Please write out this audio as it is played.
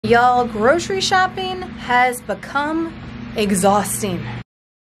Y'all, grocery shopping has become exhausting.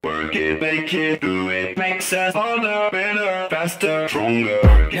 Work it, make it, do it, makes us harder, better, faster, stronger.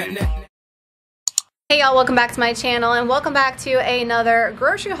 Hey y'all, welcome back to my channel and welcome back to another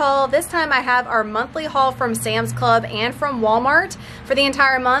grocery haul. This time I have our monthly haul from Sam's Club and from Walmart. For the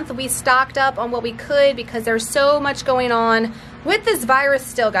entire month, we stocked up on what we could because there's so much going on with this virus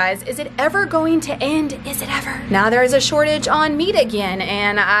still, guys. Is it ever going to end? Is it ever? Now there is a shortage on meat again,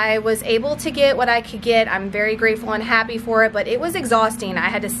 and I was able to get what I could get. I'm very grateful and happy for it, but it was exhausting. I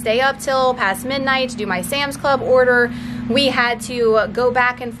had to stay up till past midnight to do my Sam's Club order. We had to go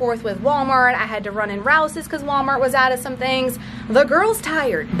back and forth with Walmart. I had to run in Rouse's because Walmart was out of some things. The girl's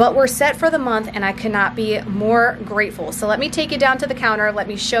tired, but we're set for the month and I could not be more grateful. So let me take you down to the counter. Let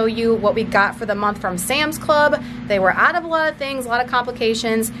me show you what we got for the month from Sam's Club. They were out of a lot of things, a lot of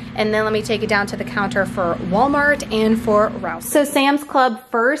complications, and then let me take you down to the counter for Walmart and for Rouse. So Sam's Club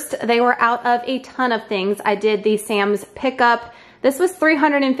first, they were out of a ton of things. I did the Sam's pickup. This was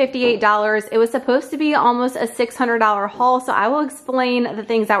 $358. It was supposed to be almost a $600 haul, so I will explain the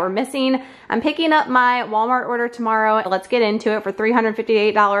things that were missing. I'm picking up my Walmart order tomorrow. Let's get into it. For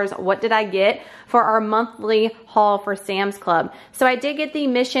 $358, what did I get for our monthly haul for Sam's Club? So I did get the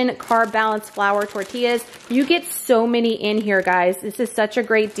Mission Carb Balance Flour Tortillas. You get so many in here, guys. This is such a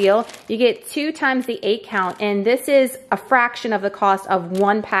great deal. You get 2 times the 8 count, and this is a fraction of the cost of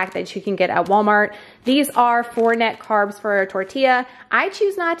 1 pack that you can get at Walmart. These are 4 net carbs for a tortilla. I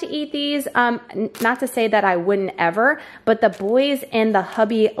choose not to eat these, not to say that I wouldn't ever, but the boys and the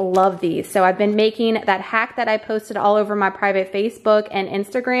hubby love these. So I've been making that hack that I posted all over my private Facebook and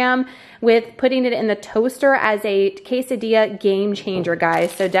Instagram with putting it in the toaster as a quesadilla game changer,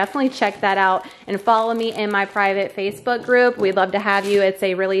 guys. So definitely check that out and follow me in my private Facebook group. We'd love to have you. It's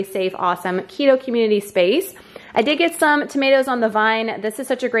a really safe, awesome keto community space. I did get some tomatoes on the vine. This is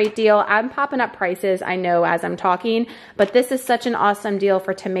such a great deal. I'm popping up prices, I know, as I'm talking, but this is such an awesome deal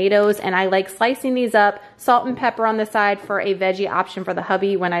for tomatoes, and I like slicing these up, salt and pepper on the side for a veggie option for the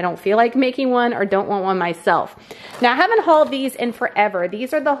hubby when I don't feel like making one or don't want one myself. Now, I haven't hauled these in forever.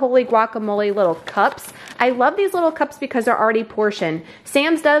 These are the Holy Guacamole little cups. I love these little cups because they're already portioned.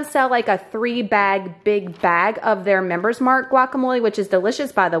 Sam's does sell like a 3-bag, big bag of their Members Mark guacamole, which is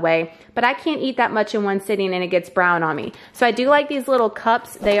delicious, by the way, but I can't eat that much in one sitting and it gets brown on me. So I do like these little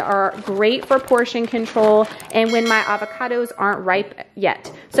cups. They are great for portion control and when my avocados aren't ripe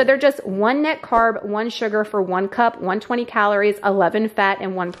yet. So they're just 1 net carb, 1 sugar for 1 cup, 120 calories, 11 fat,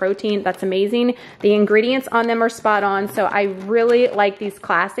 and 1 protein. That's amazing. The ingredients on them are spot on. So I really like these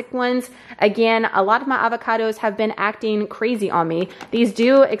classic ones. Again, a lot of my avocados have been acting crazy on me. These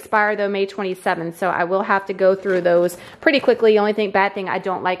do expire though May 27th, so I will have to go through those pretty quickly. The only bad thing I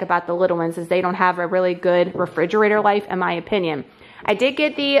don't like about the little ones is they don't have a really good refrigerator life, in my opinion. I did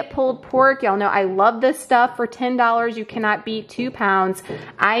get the pulled pork. Y'all know I love this stuff. For $10, you cannot beat 2 pounds.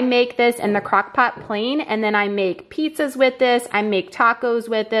 I make this in the crock pot plain, and then I make pizzas with this. I make tacos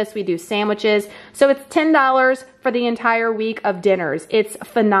with this. We do sandwiches. So it's $10 for the entire week of dinners. It's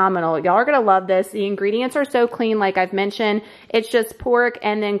phenomenal. Y'all are gonna love this. The ingredients are so clean, like I've mentioned. It's just pork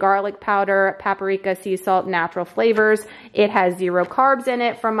and then garlic powder, paprika, sea salt, natural flavors. It has 0 carbs in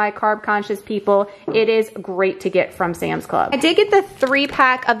it from my carb conscious people. It is great to get from Sam's Club. I did get the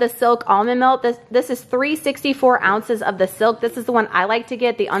 3-pack of the Silk almond milk. This is 364 ounces of the Silk. This is the one I like to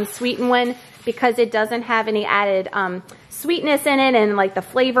get, the unsweetened one, because it doesn't have any added sweetness in it and like the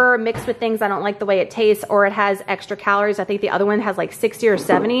flavor mixed with things I don't like the way it tastes, or it has extra calories. I think the other one has like 60 or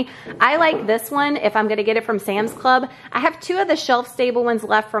 70. I like this one if I'm gonna get it from Sam's Club. I have 2 of the shelf stable ones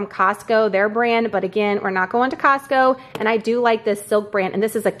left from Costco, their brand, but again, we're not going to Costco, and I do like this Silk brand, and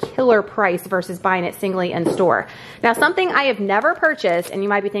this is a killer price versus buying it singly in store. Now, something I have never purchased, and you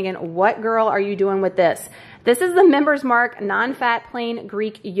might be thinking, what girl are you doing with this? This is the Members Mark non-fat plain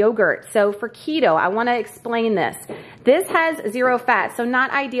Greek yogurt. So for keto, I want to explain this. This has 0 fat, so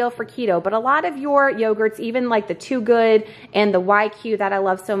not ideal for keto, but a lot of your yogurts, even like the Too Good and the YQ that I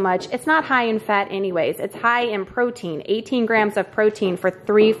love so much, it's not high in fat anyways. It's high in protein, 18 grams of protein for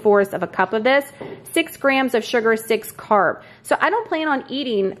 3/4 of a cup of this, 6 grams of sugar, 6 carb. So I don't plan on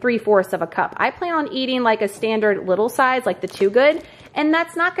eating 3/4 of a cup. I plan on eating like a standard little size, like the Too Good, and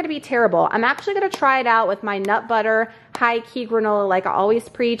that's not gonna be terrible. I'm actually gonna try it out with my nut butter, high-key granola like I always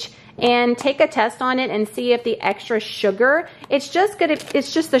preach, and take a test on it and see if the extra sugar, it's just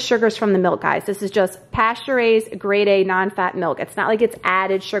the sugars from the milk, guys. This is just pasture-raised grade A non-fat milk. It's not like it's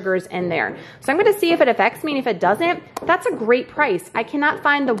added sugars in there. So I'm gonna see if it affects me, and if it doesn't, that's a great price. I cannot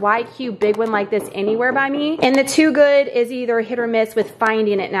find the YQ big one like this anywhere by me, and the Too Good is either hit or miss with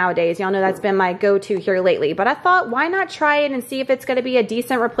finding it nowadays. Y'all know that's been my go-to here lately, but I thought, why not try it and see if it's gonna be a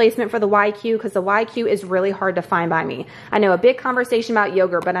decent replacement for the YQ, because the YQ is really hard to find by me. I know, a big conversation about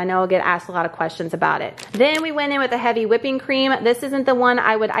yogurt, but I know I'll get asked a lot of questions about it. Then we went in with a heavy whipping cream. This isn't the one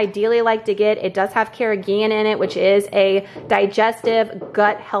I would ideally like to get. It does have carrageenan in it, which is a digestive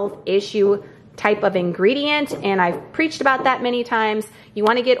gut health issue type of ingredient, and I've preached about that many times. You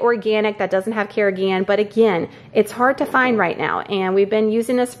want to get organic that doesn't have carrageenan, but again, it's hard to find right now, and we've been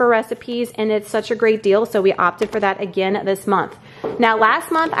using this for recipes, and it's such a great deal, so we opted for that again this month. Now,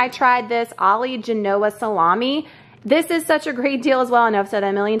 last month I tried this Ollie Genoa salami. This is such a great deal as well. I know I've said that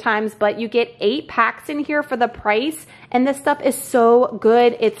a million times, but you get 8 packs in here for the price, and this stuff is so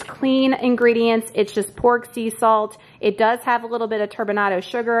good. It's clean ingredients. It's just pork, sea salt. It does have a little bit of turbinado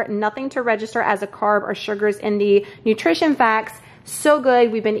sugar, nothing to register as a carb or sugars in the nutrition facts. So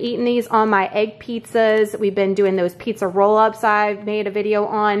good. We've been eating these on my egg pizzas. We've been doing those pizza roll-ups I've made a video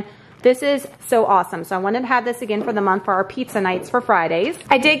on. This is so awesome. So I wanted to have this again for the month for our pizza nights for Fridays.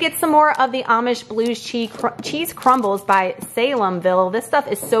 I did get some more of the Amish Blues cheese crumbles by Salemville. This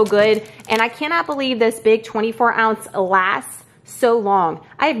stuff is so good, and I cannot believe this big 24-ounce lasts so long.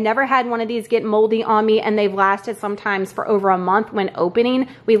 I've never had one of these get moldy on me, and they've lasted sometimes for over a month when opening.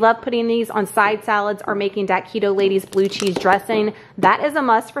 We love putting these on side salads or making that Keto Ladies blue cheese dressing. That is a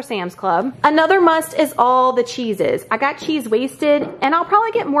must for Sam's Club. Another must is all the cheeses. I got cheese wasted, and I'll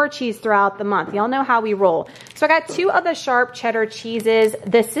probably get more cheese throughout the month. Y'all know how we roll. So I got 2 of the sharp cheddar cheeses.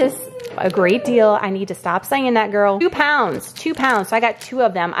 This is a great deal. I need to stop saying that, girl. 2 pounds, 2 pounds. So I got 2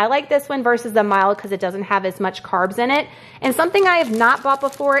 of them. I like this one versus the mild because it doesn't have as much carbs in it. And something I have not bought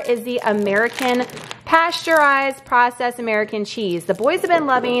before is the American pasteurized processed American cheese. The boys have been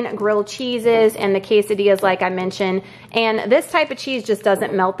loving grilled cheeses and the quesadillas like I mentioned, and this type of cheese just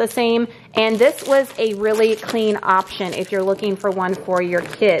doesn't melt the same, and this was a really clean option if you're looking for one for your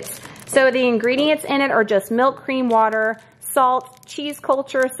kids. So the ingredients in it are just milk, cream, water, salt, cheese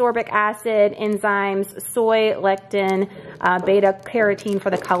culture, sorbic acid, enzymes, soy, lectin, beta carotene for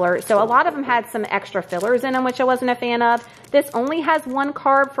the color. So a lot of them had some extra fillers in them, which I wasn't a fan of. This only has 1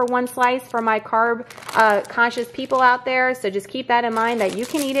 carb for 1 slice for my carb conscious people out there. So just keep that in mind that you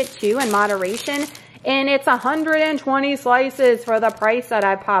can eat it too in moderation. And it's 120 slices for the price that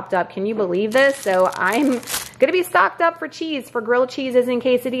I popped up. Can you believe this? So I'm gonna be stocked up for cheese, for grilled cheeses and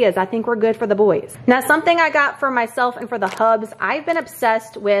quesadillas. I think we're good for the boys. Now, something I got for myself and for the hubs, I've been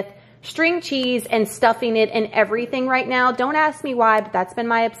obsessed with string cheese and stuffing it in everything right now. Don't ask me why, but that's been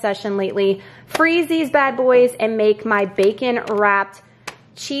my obsession lately. Freeze these bad boys and make my bacon wrapped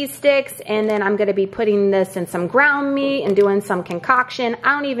cheese sticks, and then I'm gonna be putting this in some ground meat and doing some concoction.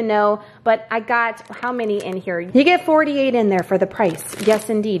 I don't even know, but I got how many in here? You get 48 in there for the price. Yes,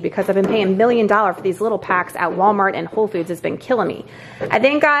 indeed, because I've been paying $1 million for these little packs at Walmart and Whole Foods. It's been killing me. I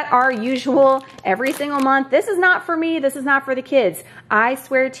then got our usual every single month. This is not for me. This is not for the kids. I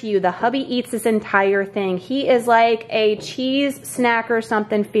swear to you, the hubby eats this entire thing. He is like a cheese snacker,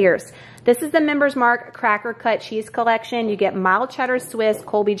 something fierce. This is the Members Mark Cracker Cut Cheese Collection. You get mild cheddar Swiss,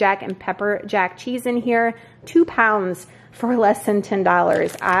 Colby Jack, and pepper jack cheese in here. 2 pounds for less than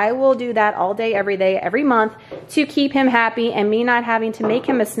 $10. I will do that all day, every day, every month to keep him happy and me not having to make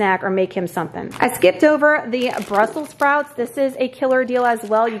him a snack or make him something. I skipped over the Brussels sprouts. This is a killer deal as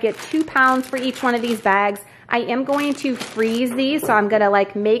well. You get 2 pounds for each one of these bags. I am going to freeze these, so I'm gonna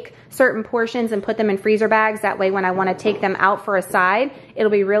like make certain portions and put them in freezer bags. That way when I wanna take them out for a side,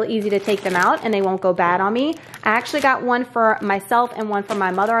 it'll be real easy to take them out and they won't go bad on me. I actually got one for myself and one for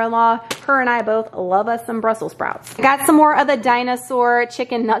my mother-in-law. Her and I both love us some Brussels sprouts. I got some more of the dinosaur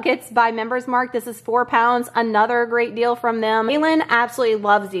chicken nuggets by Members Mark. This is 4 pounds, another great deal from them. Waylon absolutely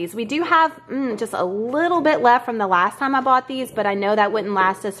loves these. We do have just a little bit left from the last time I bought these, but I know that wouldn't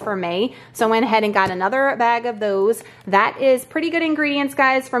last us for May. So I went ahead and got another bag of those. That is pretty good ingredients,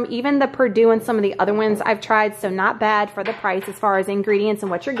 guys, from even the Purdue and some of the other ones I've tried, so not bad for the price as far as ingredients and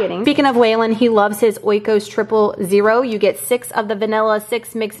what you're getting. Speaking of Waylon, he loves his Oikos 000. You get 6 of the vanilla,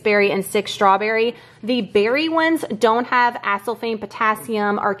 6 mixed berry, and 6 strawberry. The berry ones don't have acesulfame,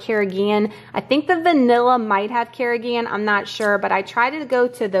 potassium, or carrageenan. I think the vanilla might have carrageenan, I'm not sure, but I try to go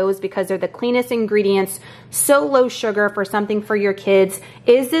to those because they're the cleanest ingredients, so low sugar for something for your kids.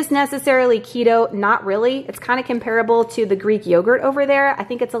 Is this necessarily keto? Not really. It's kind of comparable to the Greek yogurt over there. I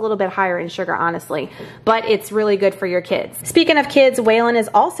think it's a little bit higher in sugar, honestly, but it's really good for your kids. Speaking of kids, Waylon is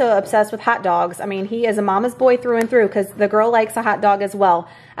also obsessed with hot dogs. I mean, he is a mama's boy through and through because the girl likes a hot dog as well.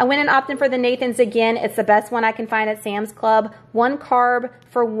 I went and opted for the Nathan's again. It's the best one I can find at Sam's Club. 1 carb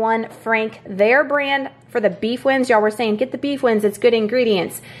for 1 frank. Their brand for the beef wings, y'all were saying, get the beef wings, it's good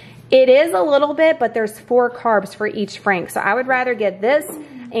ingredients. It is a little bit, but there's 4 carbs for each frank. So I would rather get this,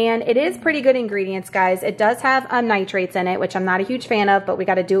 and it is pretty good ingredients, guys. It does have nitrates in it, which I'm not a huge fan of, but we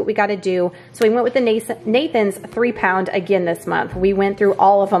gotta do what we gotta do. So we went with the Nathan's 3-pound again this month. We went through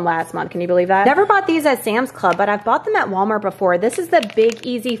all of them last month. Can you believe that? Never bought these at Sam's Club, but I've bought them at Walmart before. This is the Big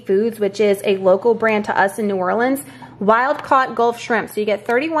Easy Foods, which is a local brand to us in New Orleans. Wild caught Gulf shrimp. So you get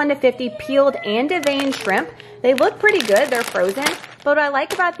 31 to 50 peeled and deveined shrimp. They look pretty good. They're frozen. But what I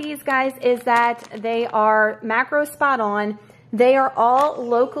like about these guys is that they are macro spot on. They are all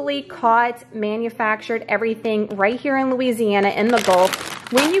locally caught, manufactured, everything right here in Louisiana in the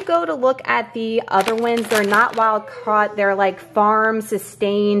Gulf. When you go to look at the other ones, they're not wild caught. They're like farm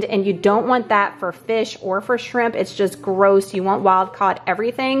sustained, and you don't want that for fish or for shrimp. It's just gross. You want wild caught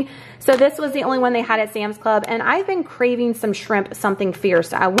everything. So this was the only one they had at Sam's Club, and I've been craving some shrimp something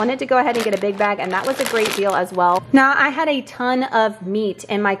fierce. I wanted to go ahead and get a big bag, and that was a great deal as well. Now, I had a ton of meat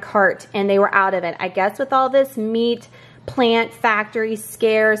in my cart, and they were out of it. I guess with all this meat, plant factory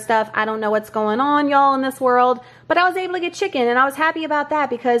scare stuff, I don't know what's going on, y'all, in this world, but I was able to get chicken, and I was happy about that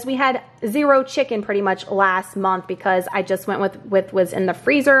because we had 0 chicken pretty much last month because I just went with was in the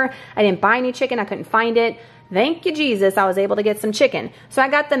freezer. I didn't buy any chicken. I couldn't find it. Thank you, Jesus, I was able to get some chicken. So I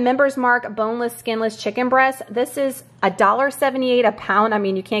got the Members Mark boneless, skinless chicken breast. This is $1.78 a pound. I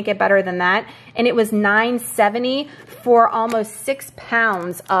mean, you can't get better than that. And it was $9.70 for almost 6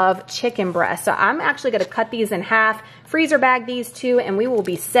 pounds of chicken breast. So I'm actually gonna cut these in half, freezer bag these 2, and we will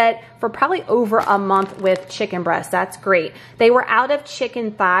be set for probably over a month with chicken breast. That's great. They were out of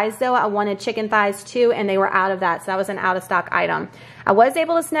chicken thighs though. I wanted chicken thighs too, and they were out of that. So that was an out of stock item. I was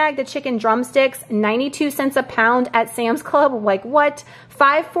able to snag the chicken drumsticks, 92 cents a pound at Sam's Club. Like what?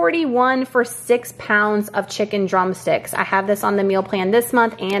 $5.41 for 6 pounds of chicken drumsticks. I have this on the meal plan this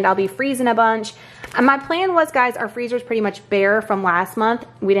month, and I'll be freezing a bunch. And my plan was, guys, our freezer's pretty much bare from last month.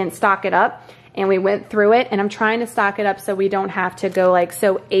 We didn't stock it up, and we went through it, and I'm trying to stock it up so we don't have to go like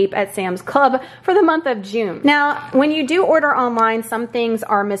so ape at Sam's Club for the month of June. Now, when you do order online, some things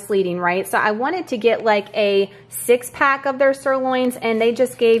are misleading, right? So I wanted to get like a 6-pack of their sirloins, and they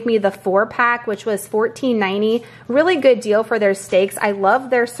just gave me the 4-pack, which was $14.90. Really good deal for their steaks. I love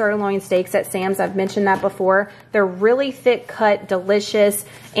their sirloin steaks at Sam's. I've mentioned that before. They're really thick cut, delicious,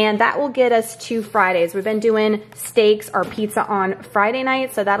 and that will get us 2 Fridays. We've been doing steaks or pizza on Friday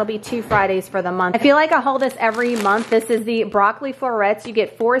night, so that'll be 2 Fridays for the month. I feel like I haul this every month. This is the broccoli florets. You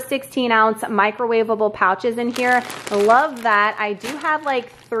get 4 16-ounce microwavable pouches in here. Love that. I do have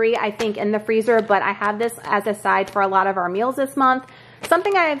like 3, I think, in the freezer, but I have this as a side for a lot of our meals this month.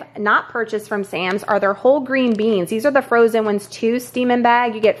 Something I've not purchased from Sam's are their whole green beans. These are the frozen ones too, steam and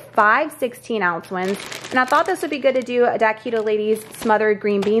bag. You get 5 16-ounce ones. And I thought this would be good to do that Keto Ladies smothered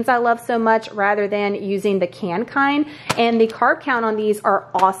green beans I love so much rather than using the canned kind. And the carb count on these are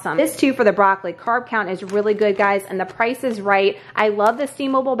awesome. This too for the broccoli. Carb count is really good, guys, and the price is right. I love the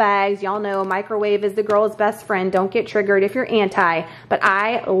steamable bags. Y'all know microwave is the girl's best friend. Don't get triggered if you're anti, but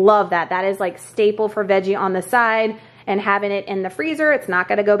I love that. That is like staple for veggie on the side. And having it in the freezer, it's not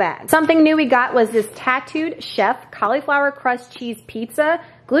gonna go bad. Something new we got was this Tattooed Chef cauliflower crust cheese pizza.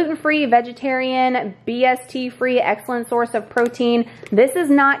 Gluten-free, vegetarian, BST-free, excellent source of protein. This is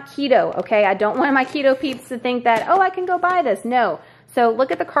not keto, okay? I don't want my keto peeps to think that, oh, I can go buy this. No. So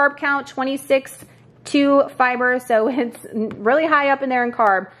look at the carb count, 26.2 fiber, so it's really high up in there in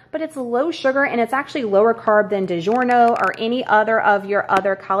carb, but it's low sugar, and it's actually lower carb than DiGiorno or any other of your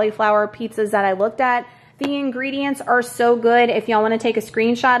other cauliflower pizzas that I looked at. The ingredients are so good if y'all want to take a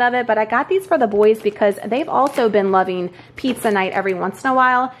screenshot of it, but I got these for the boys because they've also been loving pizza night every once in a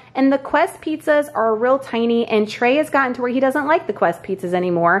while. And the Quest pizzas are real tiny, and Trey has gotten to where he doesn't like the Quest pizzas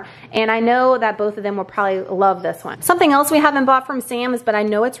anymore. And I know that both of them will probably love this one. Something else we haven't bought from Sam's, but I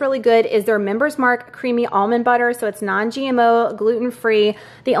know it's really good, is their Members Mark creamy almond butter. So it's non-GMO, gluten-free.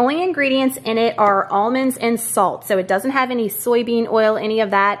 The only ingredients in it are almonds and salt. So it doesn't have any soybean oil, any of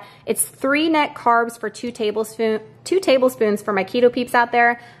that. It's 3 net carbs for 2 tablespoons 2 tablespoons for my keto peeps out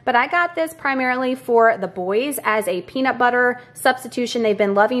there, but I got this primarily for the boys as a peanut butter substitution. They've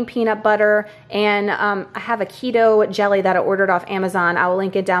been loving peanut butter, and I have a keto jelly that I ordered off Amazon. I will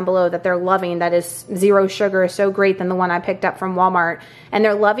link it down below that they're loving. That is 0 sugar, so great than the one I picked up from Walmart, and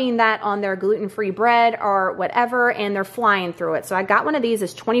they're loving that on their gluten-free bread or whatever, and they're flying through it. So I got one of these.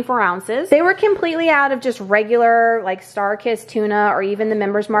 It's 24 ounces. They were completely out of just regular like Starkist tuna or even the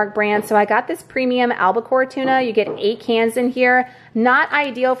Members Mark brand, so I got this premium albacore tuna. You get 8 cans in here. Not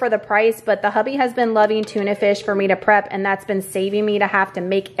ideal for the price, but the hubby has been loving tuna fish for me to prep, and that's been saving me to have to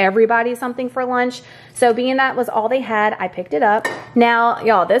make everybody something for lunch. So being that was all they had, I picked it up. Now,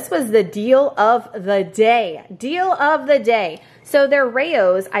 y'all, this was the deal of the day. Deal of the day. So they're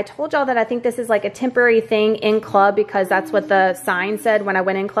Rayos. I told y'all that I think this is like a temporary thing in club because that's what the sign said when I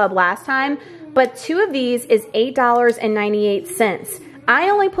went in club last time. But 2 of these is $8.98. I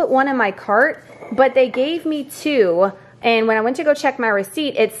only put 1 in my cart, but they gave me 2. And when I went to go check my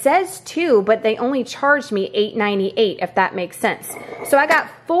receipt, it says 2, but they only charged me $8.98, if that makes sense. So I got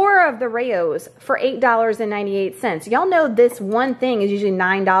 4 of the Rayos for $8.98. Y'all know this one thing is usually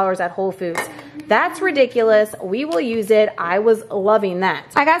 $9 at Whole Foods. That's ridiculous. We will use it. I was loving that.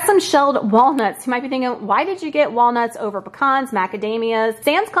 I got some shelled walnuts. You might be thinking, why did you get walnuts over pecans, macadamias?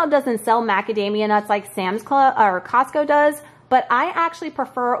 Sam's Club doesn't sell macadamia nuts like Sam's Club or Costco does, but I actually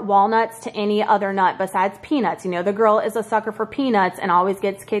prefer walnuts to any other nut besides peanuts. You know, the girl is a sucker for peanuts and always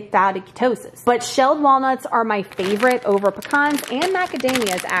gets kicked out of ketosis. But shelled walnuts are my favorite over pecans and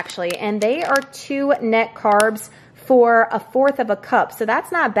macadamias actually, and they are 2 net carbs for 1/4 of a cup. So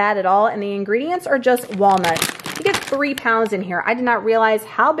that's not bad at all, and the ingredients are just walnuts. You get 3 pounds in here. I did not realize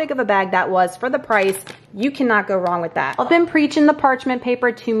how big of a bag that was for the price. You cannot go wrong with that. I've been preaching the parchment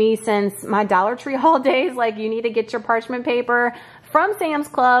paper to me since my Dollar Tree haul days. Like, you need to get your parchment paper from Sam's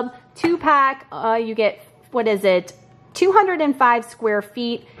Club, 2-pack. You get, what is it, 205 square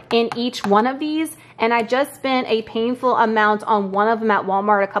feet in each one of these. And I just spent a painful amount on one of them at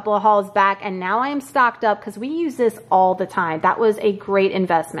Walmart a couple of hauls back, and now I am stocked up because we use this all the time. That was a great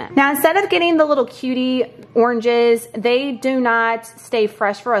investment. Now, instead of getting the little cutie oranges, they do not stay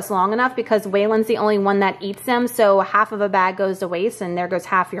fresh for us long enough because Waylon's the only one that eats them, so half of a bag goes to waste and there goes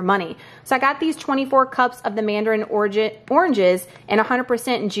half your money. So I got these 24 cups of the mandarin oranges and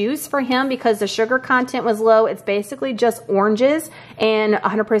 100% juice for him because the sugar content was low. It's basically just oranges and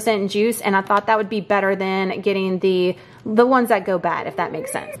 100% juice, and I thought that would be better than getting the ones that go bad, if that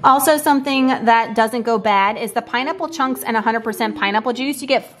makes sense. Also, something that doesn't go bad is the pineapple chunks and 100% pineapple juice. You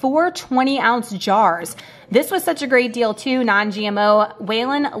get 4 20-ounce jars. This was such a great deal too, non-GMO.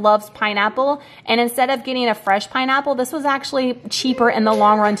 Waylon loves pineapple, and instead of getting a fresh pineapple, this was actually cheaper in the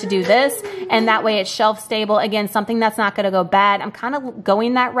long run to do this, and that way it's shelf stable. Again, something that's not gonna go bad. I'm kind of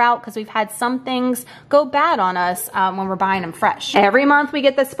going that route because we've had some things go bad on us when we're buying them fresh. Every month we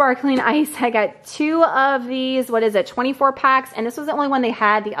get the sparkling ice. I got 2 of these, what is it, 24 packs, and this was the only one they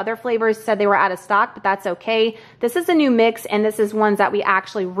had. The other flavors said they were out of stock, but that's okay. This is a new mix, and this is ones that we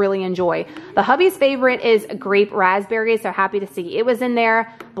actually really enjoy. The hubby's favorite is grape raspberry, so happy to see it was in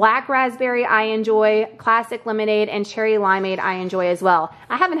there. Black raspberry I enjoy, classic lemonade, and cherry limeade I enjoy as well.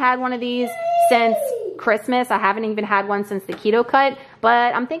 I haven't had one of these since Christmas. I haven't even had one since the keto cut,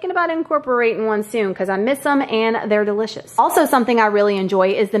 but I'm thinking about incorporating one soon because I miss them and they're delicious. Also, something I really enjoy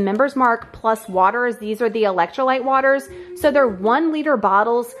is the Members Mark Plus waters. These are the electrolyte waters. So they're 1-liter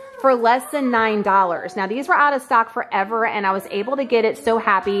bottles for less than $9. Now, these were out of stock forever, and I was able to get it. So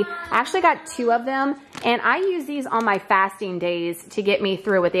happy. I actually got 2 of them, and I use these on my fasting days to get me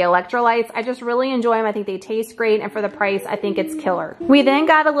through with the electrolytes. I just really enjoy them. I think they taste great, and for the price, I think it's killer. We then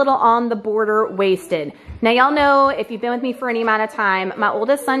got a little on the border wasted. Now, y'all know, if you've been with me for any amount of time, my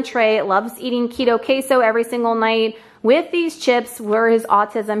oldest son, Trey, loves eating keto queso every single night. With these chips, where his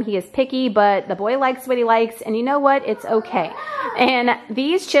autism, he is picky, but the boy likes what he likes, and you know what? It's okay. And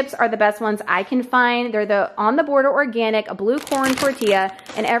these chips are the best ones I can find. They're the On the Border Organic blue corn tortilla.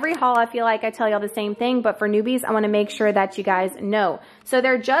 And every haul, I feel like I tell y'all the same thing, but for newbies, I want to make sure that you guys know. So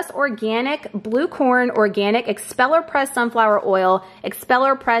they're just organic blue corn, organic expeller pressed sunflower oil,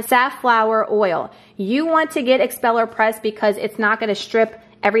 expeller pressed safflower oil. You want to get expeller pressed because it's not going to strip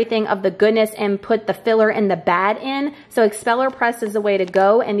everything of the goodness and put the filler and the bad in. So expeller press is the way to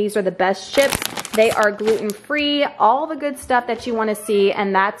go, and these are the best chips. They are gluten-free, all the good stuff that you want to see,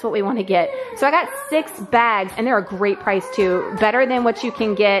 and that's what we want to get. So I got 6 bags, and they're a great price too, better than what you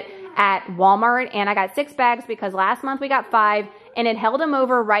can get at Walmart. And I got 6 bags because last month we got 5, and it held them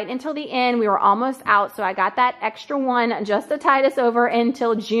over right until the end. We were almost out, so I got that extra one just to tide us over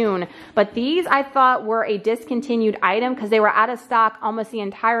until June. But these I thought were a discontinued item because they were out of stock almost the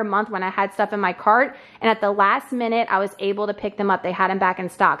entire month when I had stuff in my cart, and at the last minute I was able to pick them up. They had them back in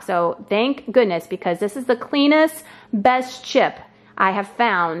stock, so thank goodness, because this is the cleanest, best chip I have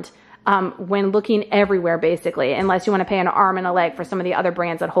found when looking everywhere, basically, unless you want to pay an arm and a leg for some of the other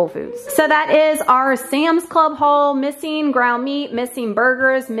brands at Whole Foods. So that is our Sam's Club haul. Missing ground meat, missing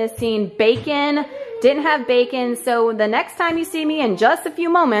burgers, missing bacon. Didn't have bacon, so the next time you see me in just a few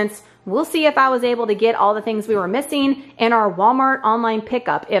moments, we'll see if I was able to get all the things we were missing in our Walmart online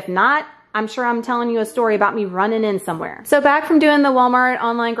pickup. If not, I'm sure I'm telling you a story about me running in somewhere. So back from doing the Walmart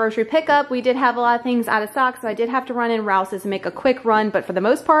online grocery pickup, we did have a lot of things out of stock, so I did have to run in Rouse's and make a quick run, but for the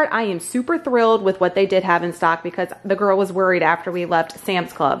most part, I am super thrilled with what they did have in stock because the girl was worried after we left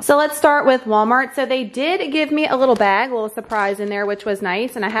Sam's Club. So let's start with Walmart. So they did give me a little bag, a little surprise in there, which was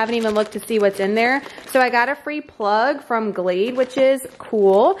nice, and I haven't even looked to see what's in there. So I got a free plug from Glade, which is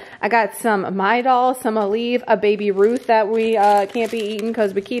cool. I got some Midol, some Aleve, a Baby Ruth that we can't be eating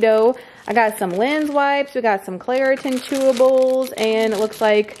because we keto. I got some lens wipes, we got some Claritin chewables, and it looks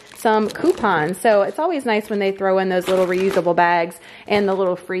like some coupons. So it's always nice when they throw in those little reusable bags and the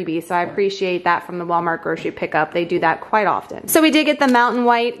little freebies. So I appreciate that from the Walmart grocery pickup. They do that quite often. So we did get the Mountain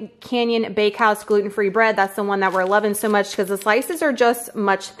White Canyon Bakehouse gluten-free bread. That's the one that we're loving so much because the slices are just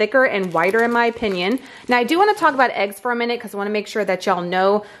much thicker and whiter in my opinion. Now I do want to talk about eggs for a minute because I want to make sure that y'all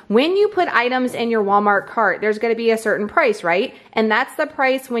know when you put items in your Walmart cart, there's going to be a certain price, right? And that's the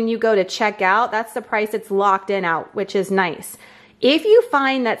price when you go to check out. That's the price it's locked in out, which is nice. If you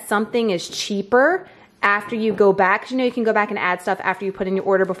find that something is cheaper after you go back, 'cause you know you can go back and add stuff after you put in your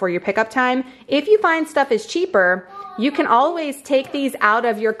order before your pickup time. If you find stuff is cheaper, you can always take these out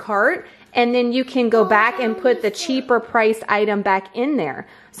of your cart and then you can go back and put the cheaper priced item back in there.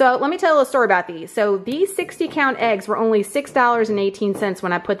 So let me tell you a story about these. So these 60 count eggs were only $6.18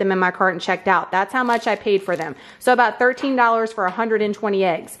 when I put them in my cart and checked out. That's how much I paid for them. So about $13 for 120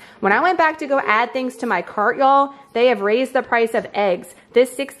 eggs. When I went back to go add things to my cart, y'all, they have raised the price of eggs.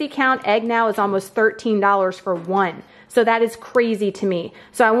 This 60 count egg now is almost $13 for one. So that is crazy to me.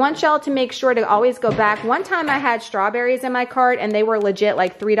 So I want y'all to make sure to always go back. One time I had strawberries in my cart and they were legit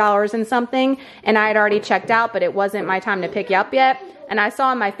like $3 and something, and I had already checked out, but it wasn't my time to pick you up yet. And I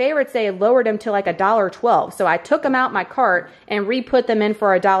saw in my favorites they had lowered them to like $1.12. So I took them out my cart and re-put them in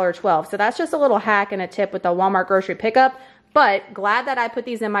for $1.12. So that's just a little hack and a tip with the Walmart grocery pickup. But glad that I put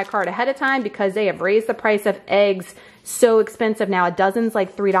these in my cart ahead of time because they have raised the price of eggs so expensive now. A dozen's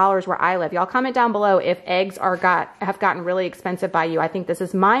like $3 where I live. Y'all comment down below if eggs have gotten really expensive by you. I think this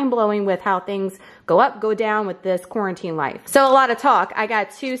is mind-blowing with how things go up, go down with this quarantine life. So a lot of talk. I got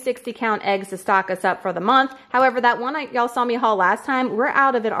two 60 count eggs to stock us up for the month. However, that one y'all saw me haul last time, we're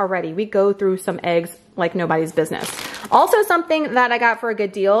out of it already. We go through some eggs like nobody's business. Also something that I got for a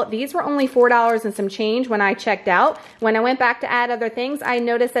good deal, these were only $4 and some change when I checked out. When I went back to add other things, I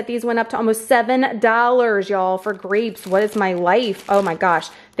noticed that these went up to almost $7, y'all, for grapes. What is my life? Oh my gosh.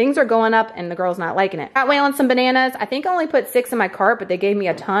 Things are going up and the girl's not liking it. Got Waylon some bananas. I think I only put 6 in my cart, but they gave me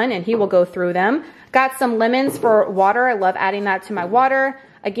a ton and he will go through them. Got some lemons for water. I love adding that to my water.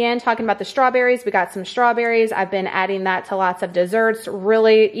 Again, talking about the strawberries, we got some strawberries. I've been adding that to lots of desserts.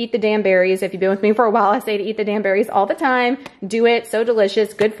 Really eat the damn berries. If you've been with me for a while, I say to eat the damn berries all the time. Do it. So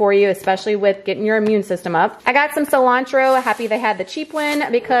delicious. Good for you, especially with getting your immune system up. I got some cilantro. Happy they had the cheap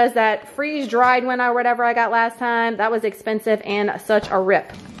one because that freeze-dried one or whatever I got last time, that was expensive and such a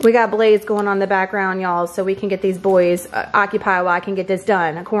rip. We got Blaze going on in the background, y'all, so we can get these boys occupied while I can get this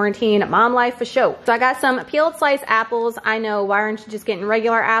done. Quarantine, mom life for sure. So I got some peeled sliced apples. I know, why aren't you just getting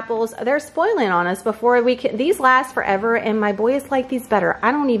regular apples? They're spoiling on us before we can. These last forever and my boys like these better.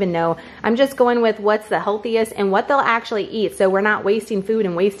 I don't even know. I'm just going with what's the healthiest and what they'll actually eat, so we're not wasting food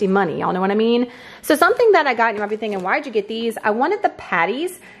and wasting money. Y'all know what I mean? So something that I got, you might be thinking, why'd you get these? I wanted the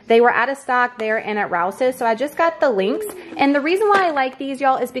patties. They were out of stock there and at Rouse's, so I just got the links. And the reason why I like these,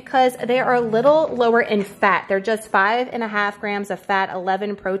 y'all, is because they are a little lower in fat. They're just 5.5 grams of fat,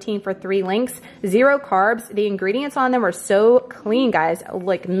 11 protein for 3 links, 0 carbs. The ingredients on them are so clean, guys.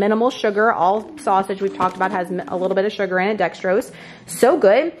 Like minimal sugar. All sausage we've talked about has a little bit of sugar in it, dextrose. So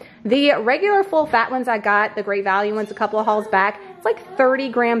good. The regular full fat ones I got, the Great Value ones a couple of hauls back, it's like 30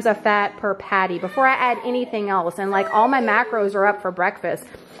 grams of fat per patty before I add anything else. And like all my macros are up for breakfast.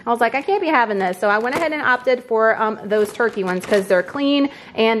 I was like, I can't be having this. So I went ahead and opted for those turkey ones because they're clean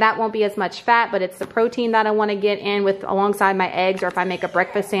and that won't be as much fat, but it's the protein that I want to get in with alongside my eggs, or if I make a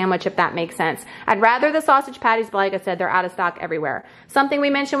breakfast sandwich, if that makes sense. I'd rather the sausage patties, but like I said, they're out of stock everywhere. Something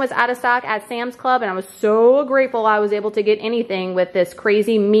we mentioned was out of stock at Sam's Club, and I was so grateful I was able to get anything with this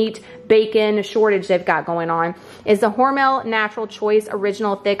crazy meat, bacon shortage they've got going on, is the Hormel Natural Choice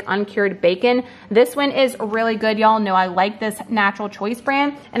Original Thick Uncured Bacon. This one is really good. Y'all know I like this Natural Choice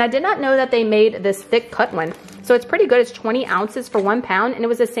brand, and I did not know that they made this thick cut one. So it's pretty good. It's 20 ounces for 1 pound, and it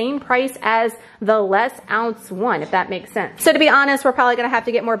was the same price as the less ounce one, if that makes sense. So to be honest, we're probably gonna have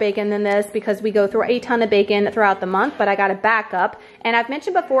to get more bacon than this because we go through a ton of bacon throughout the month, but I got a backup. And I've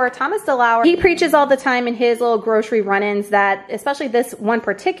mentioned before, Thomas DeLauer, he preaches all the time in his little grocery run-ins that, especially this one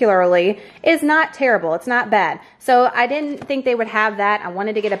particularly, is not terrible. It's not bad. So I didn't think they would have that. I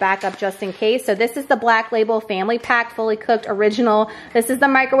wanted to get a backup just in case. So this is the Black Label Family Pack, fully cooked original. This is the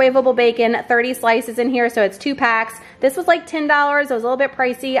microwavable bacon, 30 slices in here, so it's 2 packs. This was like $10. It was a little bit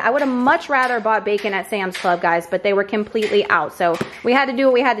pricey. I would have much rather bought bacon at Sam's Club, guys, but they were completely out. So we had to do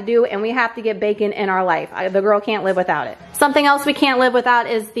what we had to do, and we have to get bacon in our life. The girl can't live without it. Something else we can't live without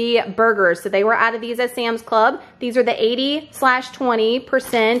is the burgers. So they were out of these at Sam's Club. These are the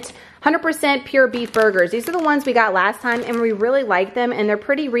 80/20%. 100% pure beef burgers. These are the ones we got last time, and we really like them, and they're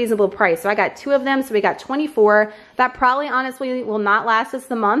pretty reasonable price. So I got 2 of them, so we got 24. That probably honestly will not last us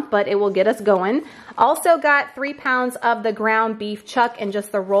the month, but it will get us going. Also got 3 pounds of the ground beef chuck and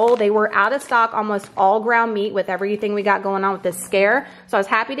just the roll. They were out of stock, almost all ground meat with everything we got going on with this scare. So I was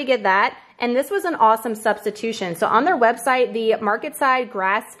happy to get that. And this was an awesome substitution. So on their website, the market side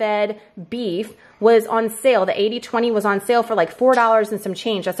grass-fed beef was on sale. The 80/20 was on sale for like $4 and some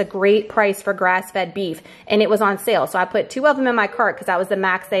change. That's a great price for grass-fed beef. And it was on sale. So I put 2 of them in my cart because that was the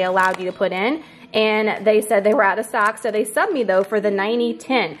max they allowed you to put in. And they said they were out of stock. So they subbed me though for the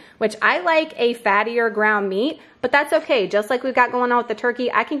 90/10, which I like a fattier ground meat, but that's okay. Just like we've got going on with the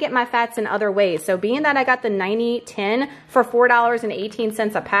turkey, I can get my fats in other ways. So being that I got the 90/10 for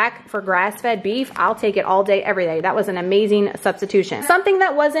 $4.18 a pack for grass-fed beef, I'll take it all day, every day. That was an amazing substitution. Something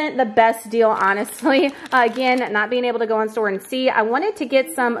that wasn't the best deal, honestly, again, not being able to go in store and see, I wanted to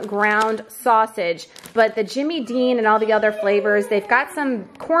get some ground sausage, but the Jimmy Dean and all the other flavors, they've got some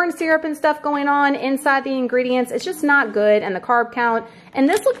corn syrup and stuff going on inside the ingredients. It's just not good, and the carb count. And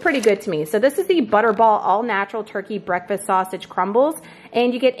this looked pretty good to me. So this is the Butterball All Natural Turkey Breakfast Sausage Crumbles.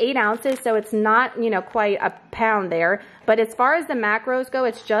 And you get 8 ounces, so it's not, you know, quite a pound there. But as far as the macros go,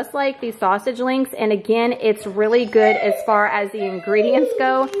 it's just like the sausage links. And again, it's really good as far as the ingredients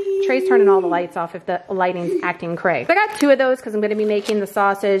go. Trey's turning all the lights off if the lighting's acting cray. So I got 2 of those because I'm going to be making the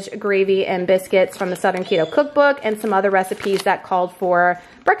sausage, gravy, and biscuits from the Southern Keto Cookbook and some other recipes that called for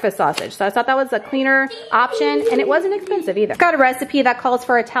breakfast sausage. So I thought that was a cleaner option, and it wasn't expensive either. Got a recipe that calls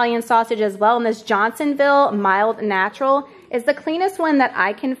for Italian sausage as well, and this Johnsonville Mild Natural is the cleanest one that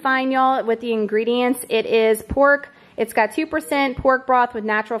I can find, y'all, with the ingredients. It is pork. It's got 2% pork broth with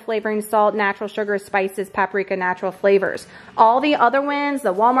natural flavoring, salt, natural sugar, spices, paprika, natural flavors. All the other ones,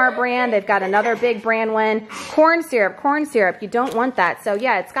 the Walmart brand, they've got another big brand one. Corn syrup, you don't want that. So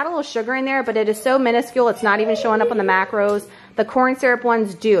yeah, it's got a little sugar in there, but it is so minuscule, it's not even showing up on the macros. The corn syrup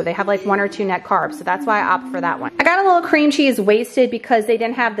ones do. They have like 1 or 2 net carbs, so that's why I opt for that one. I got a little cream cheese wasted because they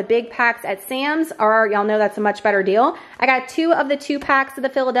didn't have the big packs at Sam's, or y'all know that's a much better deal. I got 2 of the 2 packs of the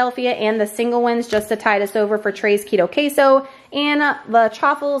Philadelphia and the single ones just to tide us over for Trey's Keto Queso and the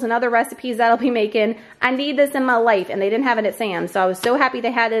truffles and other recipes that I'll be making. I need this in my life, and they didn't have it at Sam's, so I was so happy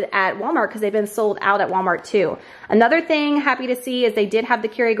they had it at Walmart because they've been sold out at Walmart too. Another thing happy to see is they did have the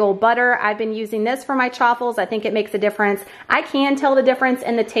Kerrygold butter. I've been using this for my truffles. I think it makes a difference. I can tell the difference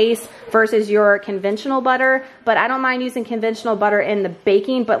in the taste versus your conventional butter, but I don't mind using conventional butter in the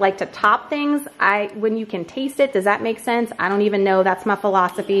baking, but like to top things, when you can taste it, does that make sense? I don't even know. That's my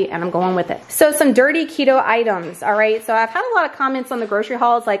philosophy, and I'm going with it. So some dirty keto items, all right? So I've had a lot of comments on the grocery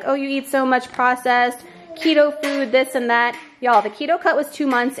hauls like, oh, you eat so much processed keto food, this and that. Y'all, the keto cut was 2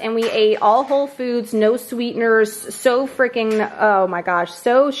 months, and we ate all whole foods, no sweeteners, so freaking, oh my gosh,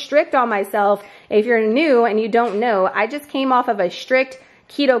 so strict on myself. If you're new and you don't know, I just came off of a strict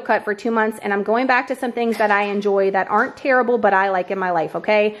keto cut for 2 months, and I'm going back to some things that I enjoy that aren't terrible, but I like in my life,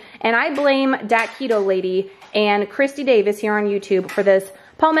 okay? And I blame Dat Keto Lady and Christy Davis here on YouTube for this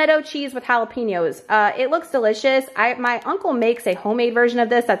Palmetto cheese with jalapenos. It looks delicious. My uncle makes a homemade version of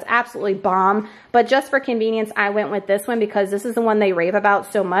this that's absolutely bomb, but just for convenience, I went with this one because this is the one they rave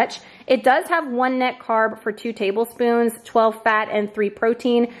about so much. It does have 1 net carb for 2 tablespoons, 12 fat, and 3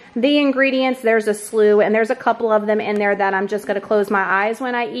 protein. The ingredients, there's a slew, and there's a couple of them in there that I'm just gonna close my eyes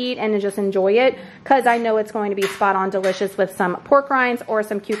when I eat and just enjoy it, because I know it's going to be spot on delicious with some pork rinds or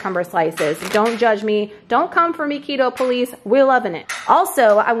some cucumber slices. Don't judge me. Don't come for me, keto police. We're loving it.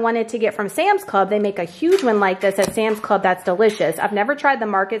 Also, I wanted to get from Sam's Club. They make a huge one like this at Sam's Club that's delicious. I've never tried the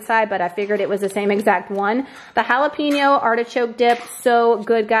market side, but I figured it was the same exact one. The jalapeno artichoke dip, so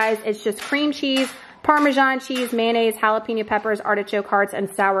good, guys. It's just cream cheese, Parmesan cheese, mayonnaise, jalapeno peppers, artichoke hearts, and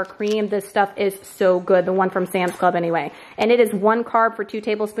sour cream. This stuff is so good, the one from Sam's Club anyway. And it is 1 carb for 2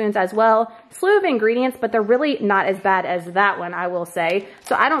 tablespoons as well. Slew of ingredients, but they're really not as bad as that one, I will say.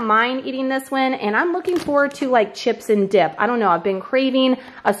 So I don't mind eating this one, and I'm looking forward to like chips and dip. I don't know, I've been craving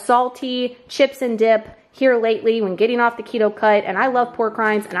a salty chips and dip here lately when getting off the keto cut, and I love pork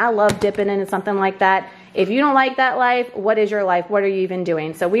rinds and I love dipping into something like that. If you don't like that life, what is your life? What are you even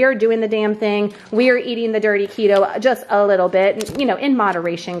doing? So we are doing the damn thing. We are eating the dirty keto just a little bit, you know, in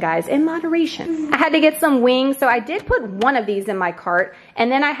moderation, guys, in moderation. I had to get some wings, so I did put 1 of these in my cart,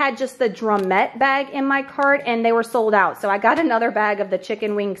 and then I had just the drumette bag in my cart, and they were sold out. So I got another bag of the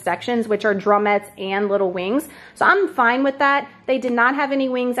chicken wing sections, which are drumettes and little wings. So I'm fine with that. They did not have any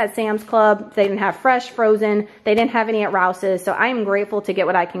wings at Sam's Club. They didn't have fresh, frozen. They didn't have any at Rouse's. So I am grateful to get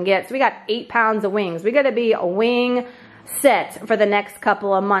what I can get. So we got 8 pounds of wings. We got to be a wing set for the next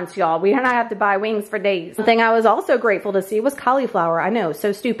couple of months, y'all. We don't have to buy wings for days. The thing I was also grateful to see was cauliflower. I know,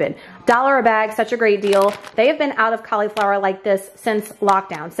 so stupid. $1 a bag, such a great deal. They have been out of cauliflower like this since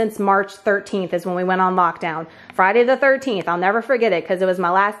lockdown. Since March 13th is when we went on lockdown. Friday the 13th, I'll never forget it because it was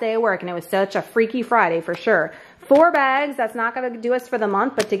my last day of work and it was such a freaky Friday for sure. 4 bags, that's not gonna do us for the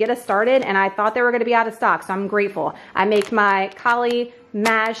month, but to get us started, and I thought they were gonna be out of stock, so I'm grateful. I make my cauli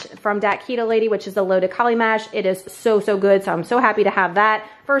mash from Dat Keto Lady, which is a loaded cauli mash. It is so, so good, so I'm so happy to have that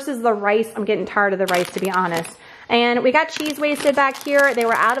versus the rice. I'm getting tired of the rice, to be honest. And we got cheese wasted back here. They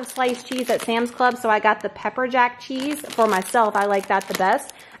were out of sliced cheese at Sam's Club, so I got the pepper jack cheese for myself. I like that the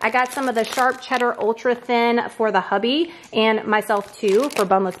best. I got some of the sharp cheddar ultra thin for the hubby and myself too for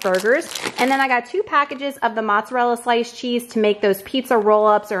bunless burgers. And then I got 2 packages of the mozzarella sliced cheese to make those pizza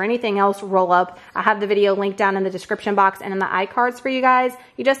roll-ups or anything else roll up. I have the video linked down in the description box and in the iCards for you guys.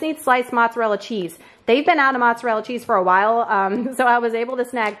 You just need sliced mozzarella cheese. They've been out of mozzarella cheese for a while, so I was able to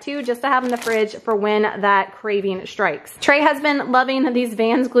snag 2 just to have in the fridge for when that craving strikes. Trey has been loving these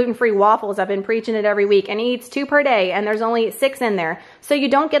Vans gluten-free waffles. I've been preaching it every week, and he eats 2 per day, and there's only 6 in there. So you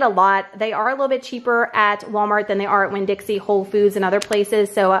don't get a lot. They are a little bit cheaper at Walmart than they are at Winn-Dixie, Whole Foods, and other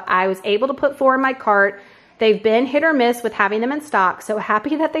places, so I was able to put 4 in my cart. They've been hit or miss with having them in stock, so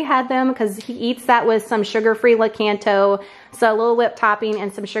happy that they had them because he eats that with some sugar-free Lakanto, so a little whipped topping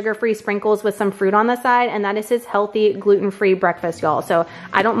and some sugar-free sprinkles with some fruit on the side, and that is his healthy gluten-free breakfast, y'all. So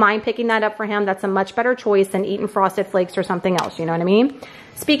I don't mind picking that up for him. That's a much better choice than eating Frosted Flakes or something else, you know what I mean?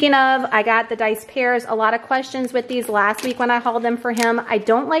 Speaking of, I got the diced pears. A lot of questions with these last week when I hauled them for him. I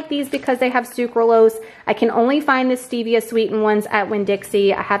don't like these because they have sucralose. I can only find the stevia sweetened ones at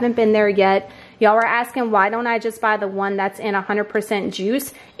Winn-Dixie. I haven't been there yet. Y'all are asking, why don't I just buy the one that's in 100%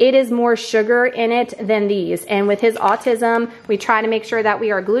 juice? It is more sugar in it than these. And with his autism, we try to make sure that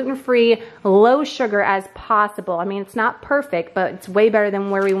we are gluten-free, low sugar as possible. I mean, it's not perfect, but it's way better than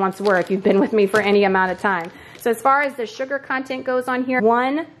where we once were if you've been with me for any amount of time. So as far as the sugar content goes on here,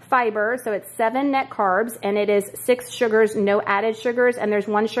 1 fiber, so it's 7 net carbs, and it is 6 sugars, no added sugars, and there's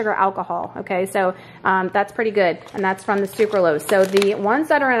 1 sugar alcohol, okay? So that's pretty good, and that's from the sucralose. So the ones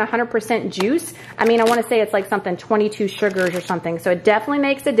that are in 100% juice, I mean, I wanna say it's like something 22 sugars or something, so it definitely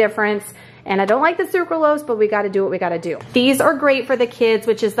makes a difference. And I don't like the sucralose, but we gotta do what we gotta do. These are great for the kids,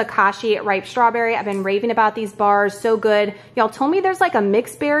 which is the Kashi Ripe Strawberry. I've been raving about these bars, so good. Y'all told me there's like a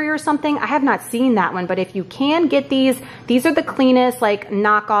mixed berry or something. I have not seen that one, but if you can get these are the cleanest, like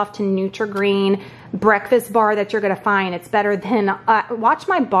knockoff to Nutri-Green breakfast bar that you're gonna find. It's better than, watch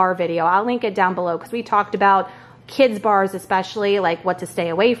my bar video. I'll link it down below because we talked about kids bars, especially like what to stay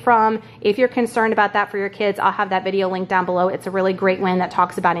away from. If you're concerned about that for your kids, I'll have that video linked down below. It's a really great one that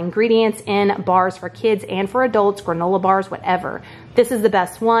talks about ingredients in bars for kids and for adults, granola bars, whatever. This is the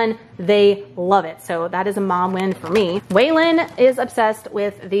best one. They love it. So that is a mom win for me. Waylon is obsessed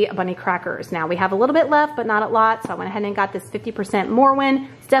with the bunny crackers. Now we have a little bit left, but not a lot. So I went ahead and got this 50% more one.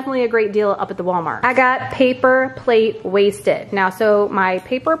 It's definitely a great deal up at the Walmart. I got paper plate wasted. Now, so my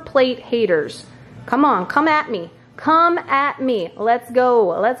paper plate haters, come on, come at me. Come at me. Let's go.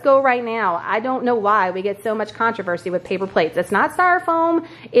 Let's go right now. I don't know why we get so much controversy with paper plates. It's not styrofoam.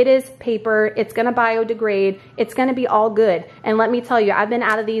 It is paper. It's going to biodegrade. It's going to be all good. And let me tell you, I've been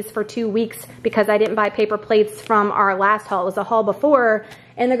out of these for 2 weeks because I didn't buy paper plates from our last haul. It was a haul before.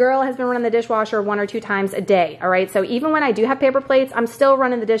 And the girl has been running the dishwasher 1 or 2 times a day. All right. So even when I do have paper plates, I'm still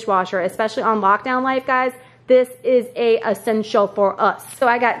running the dishwasher, especially on lockdown life, guys. This is a essential for us. So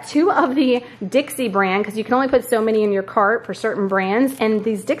I got 2 of the Dixie brand, because you can only put so many in your cart for certain brands. And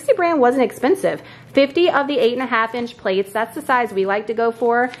these Dixie brand wasn't expensive. 50 of the 8.5-inch plates. That's the size we like to go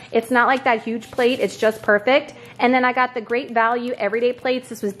for. It's not like that huge plate. It's just perfect. And then I got the Great Value everyday plates.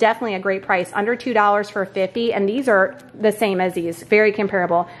 This was definitely a great price, under $2 for 50. And these are the same as these, very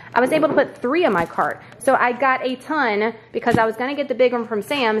comparable. I was able to put 3 in my cart. So I got a ton because I was gonna get the big one from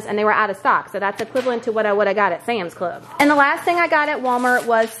Sam's and they were out of stock. So that's equivalent to what I would have got at Sam's Club. And the last thing I got at Walmart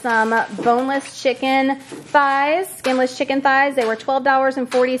was some boneless chicken thighs, skinless chicken thighs. They were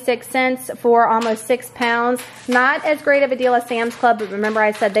 $12.46 for almost 6 pounds. Not as great of a deal as Sam's Club, but remember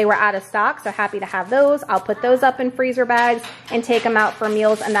I said they were out of stock, so happy to have those. I'll put those up in freezer bags and take them out for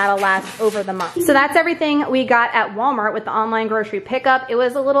meals, and that'll last over the month. So that's everything we got at Walmart with the online grocery pickup. It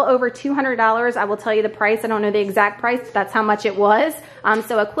was a little over $200. I will tell you the price. I don't know the exact price, but that's how much it was.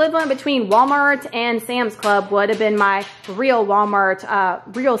 So equivalent between Walmart and Sam's Club would have been my real Walmart,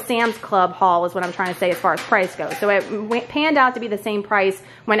 real Sam's Club haul is what I'm trying to say as far as price goes. So it panned out to be the same price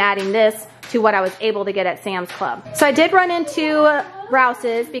when adding this to what I was able to get at Sam's Club. So I did run into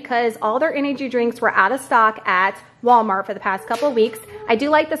Rouse's because all their energy drinks were out of stock at Walmart for the past couple of weeks. I do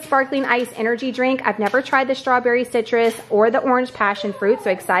like the sparkling ice energy drink. I've never tried the strawberry citrus or the orange passion fruit, so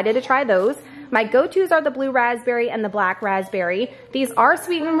excited to try those. My go-tos are the blue raspberry and the black raspberry. These are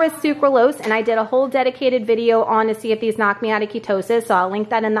sweetened with sucralose, and I did a whole dedicated video on to see if these knock me out of ketosis, so I'll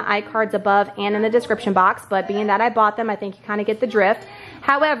link that in the iCards above and in the description box. But being that I bought them, I think you kind of get the drift.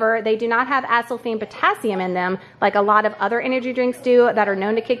 However, they do not have acesulfame potassium in them like a lot of other energy drinks do that are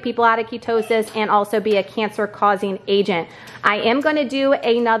known to kick people out of ketosis and also be a cancer-causing agent. I am going to do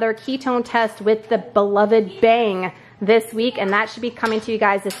another ketone test with the beloved Bang this week, and that should be coming to you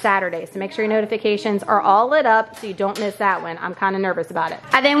guys this Saturday. So make sure your notifications are all lit up so you don't miss that one. I'm kind of nervous about it.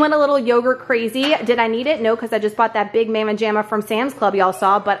 I then went a little yogurt crazy. Did I need it? No, because I just bought that big Mama Jamma from Sam's Club y'all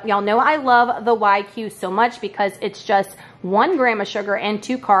saw, but y'all know I love the YQ so much because it's just 1 gram of sugar and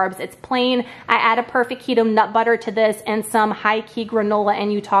 2 carbs. It's plain. I add a perfect keto nut butter to this and some high key granola,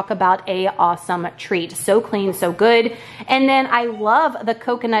 and you talk about a awesome treat. So clean, so good. And then I love the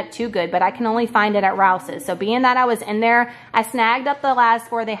coconut Too Good, but I can only find it at Rouse's. So being that I was in there, I snagged up the last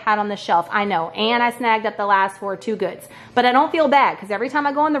 4 they had on the shelf. I know, and I snagged up the last 4 Too Goods. But I don't feel bad because every time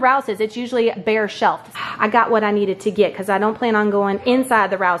I go on the Rouse's, it's usually bare shelf. I got what I needed to get because I don't plan on going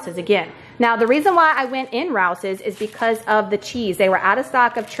inside the Rouse's again. Now, the reason why I went in Rouse's is because of the cheese. They were out of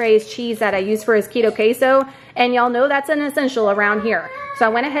stock of Trey's cheese that I use for his keto queso, and y'all know that's an essential around here. So I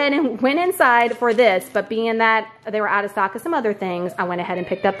went ahead and went inside for this, but being that they were out of stock of some other things, I went ahead and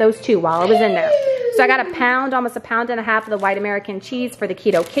picked up those 2 while I was in there. So I got a pound, almost 1.5 pounds of the white American cheese for the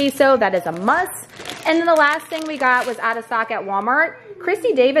keto queso. That is a must. And then the last thing we got was out of stock at Walmart.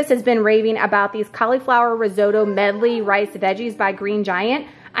 Christy Davis has been raving about these cauliflower risotto medley rice veggies by Green Giant.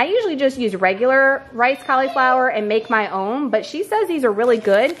 I usually just use regular rice cauliflower and make my own, but she says these are really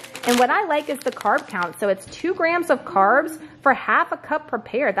good. And what I like is the carb count. So it's 2 grams of carbs for half a cup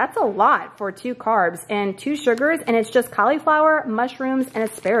prepared. That's a lot for 2 carbs and 2 sugars, and it's just cauliflower, mushrooms, and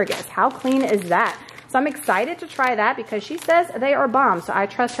asparagus. How clean is that? So I'm excited to try that because she says they are bomb. So I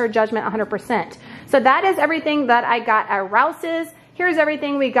trust her judgment 100%. So that is everything that I got at Rouse's. Here's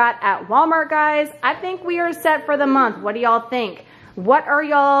everything we got at Walmart, guys. I think we are set for the month. What do y'all think? What are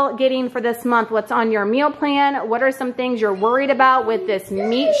y'all getting for this month? What's on your meal plan? What are some things you're worried about with this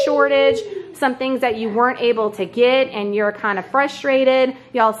meat shortage? Some things that you weren't able to get and you're kind of frustrated?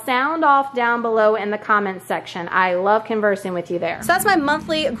 Y'all sound off down below in the comments section. I love conversing with you there. So that's my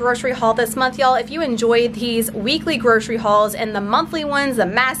monthly grocery haul this month, y'all. If you enjoyed these weekly grocery hauls and the monthly ones, the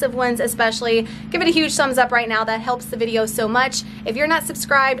massive ones especially, give it a huge thumbs up right now. That helps the video so much. If you're not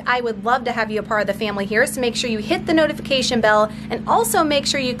subscribed, I would love to have you a part of the family here. So make sure you hit the notification bell and also make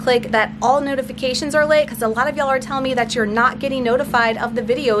sure you click that all notifications are lit, because a lot of y'all are telling me that you're not getting notified of the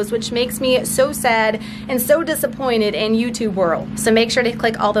videos, which makes me me so sad and so disappointed in YouTube world. So make sure to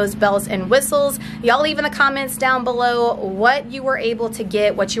click all those bells and whistles. Y'all leave in the comments down below what you were able to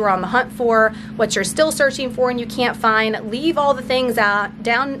get, what you were on the hunt for, what you're still searching for and you can't find. Leave all the things out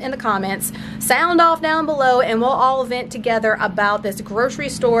down in the comments. Sound off down below and we'll all vent together about this grocery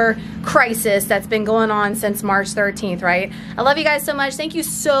store crisis that's been going on since March 13th, right? I love you guys so much. Thank you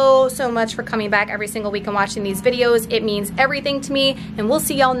so much for coming back every single week and watching these videos. It means everything to me, and we'll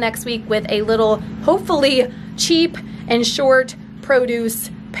see y'all next week with a little, hopefully cheap and short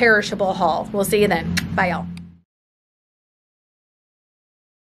produce perishable haul. We'll see you then. Bye y'all.